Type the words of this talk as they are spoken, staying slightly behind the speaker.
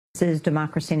This is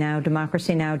Democracy Now!,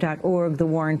 democracynow.org, the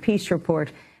War and Peace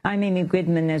Report. I'm Amy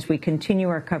Goodman as we continue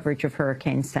our coverage of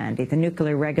Hurricane Sandy. The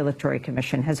Nuclear Regulatory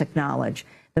Commission has acknowledged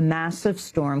the massive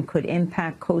storm could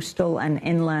impact coastal and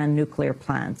inland nuclear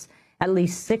plants. At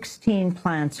least 16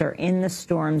 plants are in the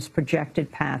storm's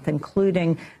projected path,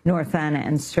 including North Anna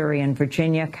and Surrey in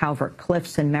Virginia, Calvert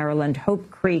Cliffs in Maryland, Hope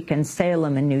Creek and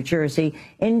Salem in New Jersey,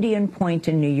 Indian Point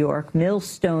in New York,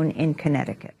 Millstone in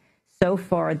Connecticut. So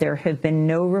far, there have been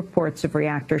no reports of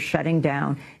reactors shutting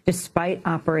down, despite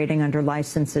operating under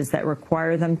licenses that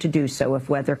require them to do so if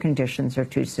weather conditions are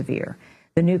too severe.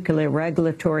 The Nuclear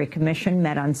Regulatory Commission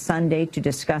met on Sunday to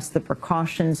discuss the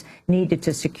precautions needed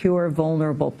to secure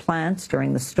vulnerable plants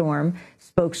during the storm.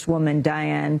 Spokeswoman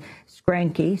Diane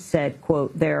Skranke said,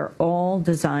 quote, "They're all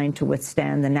designed to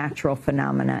withstand the natural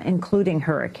phenomena, including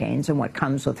hurricanes and what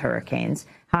comes with hurricanes,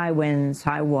 high winds,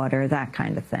 high water, that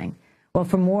kind of thing." Well,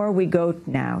 for more, we go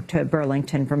now to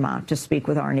Burlington, Vermont, to speak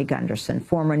with Arnie Gundersen,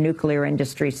 former nuclear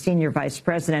industry senior vice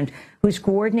president, who's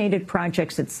coordinated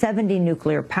projects at 70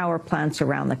 nuclear power plants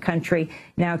around the country,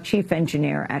 now chief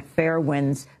engineer at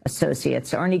Fairewinds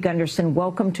Associates. Arnie Gundersen,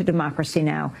 welcome to Democracy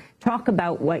Now! Talk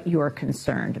about what you're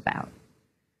concerned about.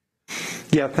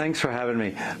 Yeah, thanks for having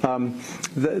me.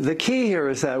 The key here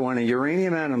is that when a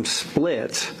uranium atom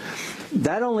splits,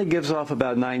 that only gives off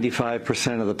about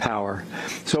 95% of the power.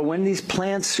 So when these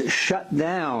plants shut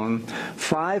down,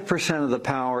 5% of the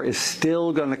power is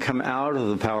still going to come out of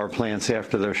the power plants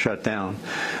after they're shut down.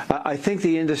 I think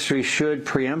the industry should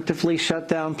preemptively shut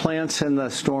down plants in the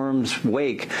storm's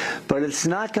wake, but it's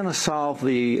not going to solve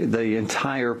the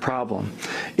entire problem.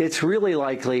 It's really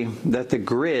likely that the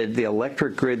grid, the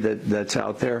electric grid that's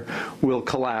out there, will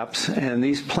collapse, and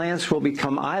these plants will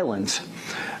become islands.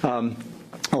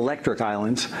 Electric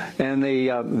islands, and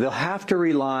they'll have to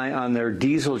rely on their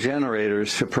diesel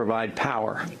generators to provide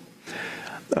power.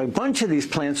 A bunch of these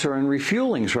plants are in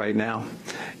refuelings right now,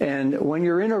 and when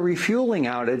you're in a refueling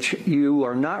outage, you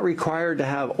are not required to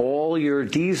have all your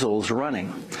diesels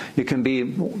running. You can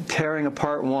be tearing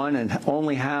apart one and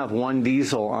only have one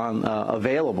diesel on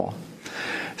available.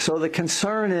 So the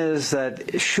concern is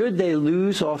that should they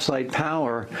lose offsite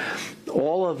power,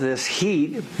 all of this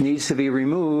heat needs to be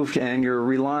removed, and you're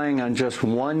relying on just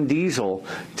one diesel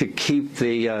to keep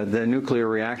the nuclear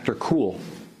reactor cool.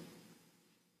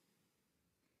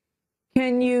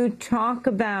 Can you talk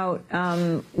about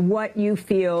what you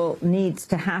feel needs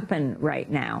to happen right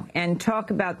now, and talk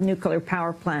about nuclear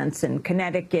power plants in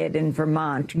Connecticut and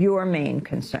Vermont, your main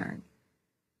concern?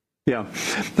 Yeah,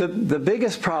 the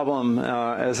biggest problem,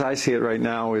 as I see it right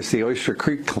now, is the Oyster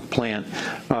Creek plant,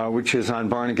 which is on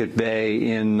Barnegat Bay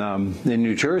in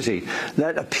New Jersey.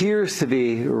 That appears to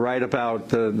be right about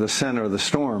the center of the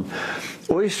storm.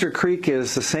 Oyster Creek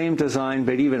is the same design,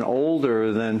 but even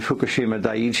older than Fukushima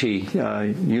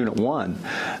Daiichi Unit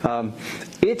 1.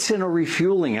 It's in a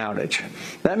refueling outage.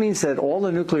 That means that all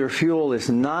the nuclear fuel is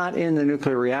not in the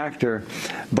nuclear reactor,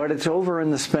 but it's over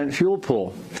in the spent fuel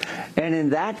pool. And in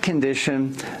that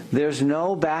condition, there's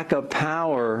no backup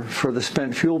power for the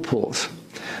spent fuel pools.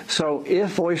 So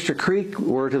if Oyster Creek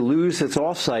were to lose its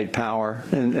offsite power,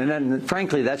 and then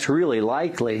frankly that's really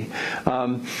likely,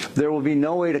 there will be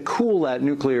no way to cool that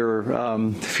nuclear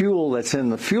fuel that's in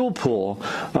the fuel pool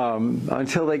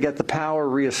until they get the power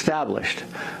reestablished.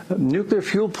 Nuclear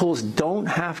fuel pools don't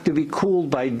have to be cooled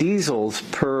by diesels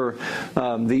per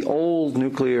the old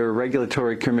Nuclear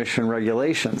Regulatory Commission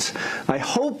regulations. I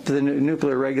hope the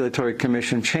Nuclear Regulatory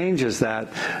Commission changes that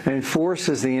and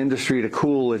forces the industry to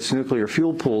cool its nuclear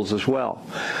fuel pools as well.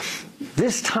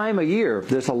 This time of year,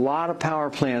 there's a lot of power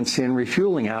plants in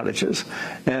refueling outages,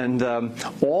 and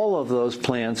all of those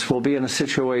plants will be in a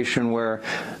situation where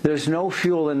there's no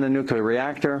fuel in the nuclear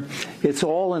reactor. It's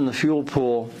all in the fuel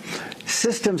pool.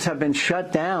 Systems have been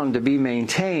shut down to be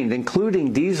maintained,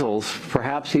 including diesels,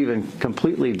 perhaps even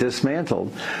completely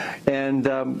dismantled. And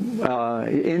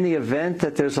in the event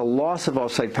that there's a loss of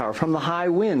offsite power from the high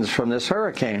winds from this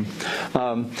hurricane,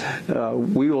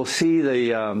 we will see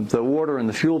the water in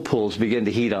the fuel pools begin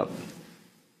to heat up.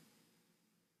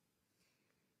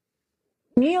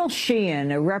 Neil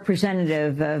Sheehan, a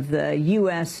representative of the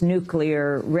U.S.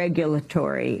 Nuclear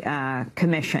Regulatory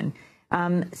Commission,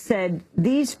 said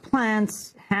these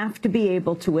plants have to be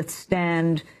able to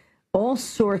withstand all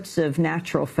sorts of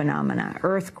natural phenomena,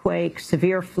 earthquakes,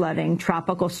 severe flooding,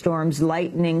 tropical storms,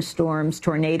 lightning storms,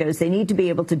 tornadoes. They need to be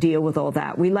able to deal with all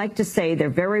that. We like to say they're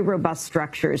very robust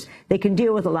structures. They can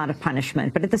deal with a lot of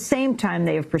punishment, but at the same time,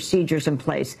 they have procedures in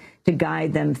place to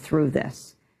guide them through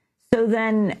this. So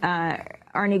then,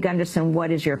 Arnie Gundersen, what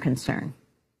is your concern?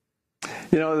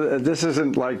 You know, this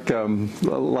isn't like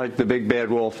the big bad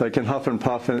wolf. They can huff and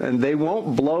puff, and they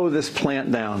won't blow this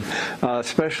plant down,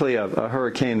 especially a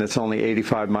hurricane that's only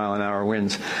 85-mile-an-hour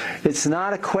winds. It's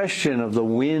not a question of the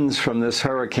winds from this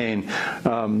hurricane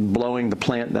blowing the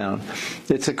plant down.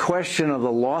 It's a question of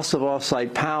the loss of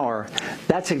off-site power.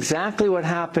 That's exactly what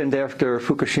happened after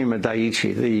Fukushima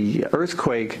Daiichi. The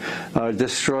earthquake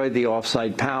destroyed the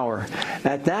off-site power.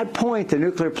 At that point, the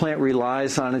nuclear plant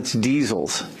relies on its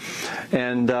diesels.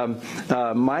 And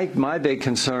my big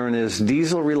concern is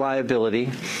diesel reliability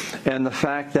and the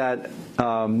fact that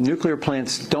nuclear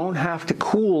plants don't have to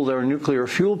cool their nuclear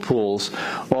fuel pools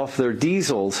off their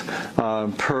diesels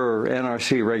per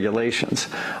NRC regulations.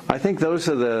 I think those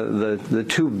are the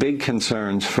two big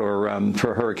concerns for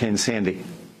Hurricane Sandy.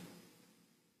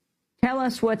 Tell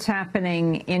us what's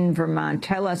happening in Vermont.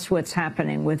 Tell us what's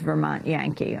happening with Vermont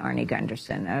Yankee, Arnie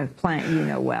Gundersen, a plant you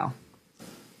know well.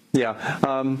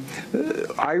 Yeah,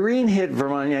 Irene hit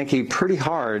Vermont Yankee pretty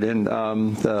hard, and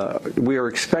we were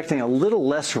expecting a little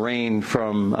less rain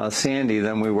from Sandy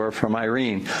than we were from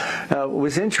Irene. It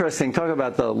was interesting, talk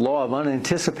about the law of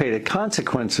unanticipated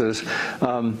consequences.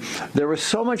 There was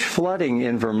so much flooding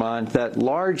in Vermont that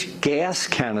large gas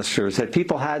canisters that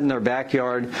people had in their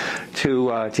backyard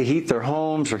to heat their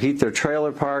homes or heat their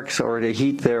trailer parks or to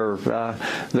heat their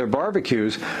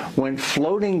barbecues went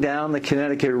floating down the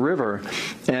Connecticut River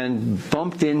and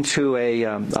bumped into a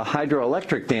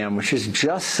hydroelectric dam, which is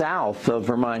just south of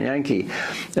Vermont Yankee.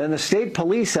 And the state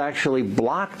police actually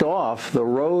blocked off the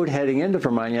road heading into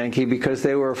Vermont Yankee because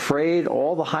they were afraid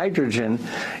all the hydrogen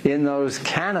in those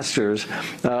canisters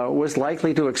was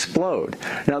likely to explode.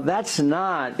 Now, that's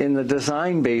not in the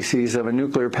design bases of a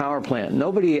nuclear power plant.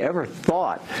 Nobody ever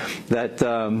thought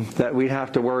that we'd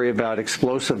have to worry about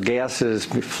explosive gases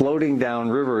floating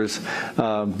down rivers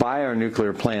by our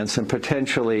nuclear plants and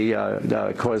potentially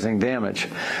causing damage.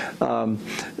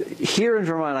 Here in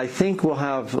Vermont, I think we'll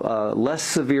have a less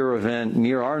severe event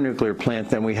near our nuclear plant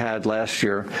than we had last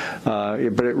year, but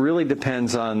it really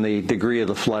depends on the degree of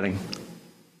the flooding.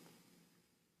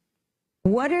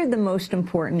 What are the most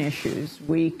important issues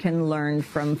we can learn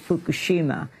from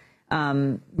Fukushima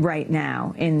right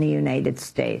now in the United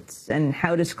States, and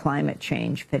how does climate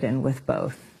change fit in with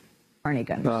both? Arnie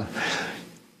Gundersen.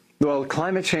 Well,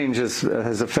 climate change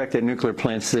has affected nuclear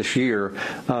plants this year.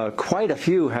 Quite a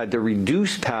few had to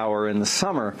reduce power in the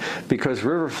summer because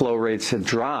river flow rates had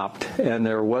dropped and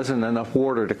there wasn't enough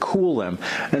water to cool them.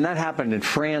 And that happened in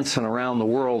France and around the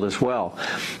world as well.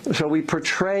 So we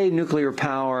portray nuclear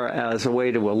power as a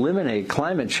way to eliminate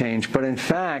climate change, but in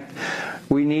fact,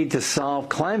 we need to solve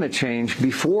climate change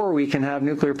before we can have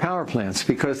nuclear power plants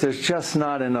because there's just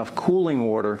not enough cooling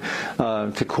water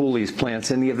to cool these plants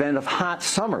in the event of hot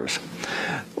summers.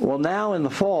 Well, now in the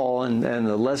fall, and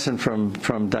the lesson from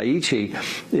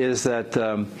Daiichi is that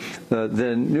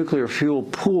the nuclear fuel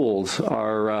pools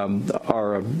are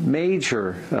a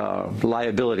major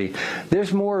liability.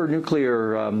 There's more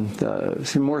nuclear,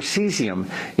 more cesium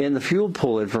in the fuel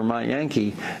pool at Vermont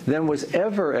Yankee than was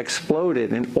ever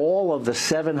exploded in all of the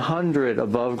 700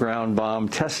 above-ground bomb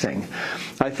testing.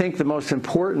 I think the most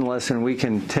important lesson we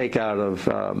can take out of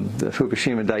the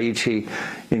Fukushima Daiichi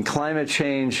in climate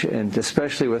change, and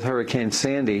especially with Hurricane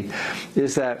Sandy,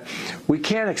 is that we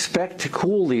can't expect to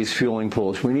cool these fueling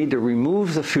pools. We need to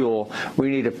remove the fuel. We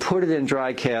need to put it in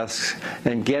dry casks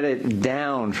and get it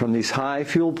down from these high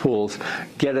fuel pools,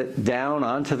 get it down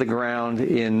onto the ground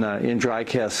in dry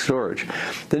cask storage.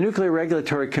 The Nuclear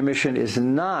Regulatory Commission is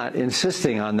not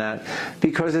insisting on that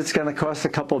because it's going to cost a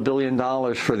couple $2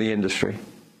 billion for the industry.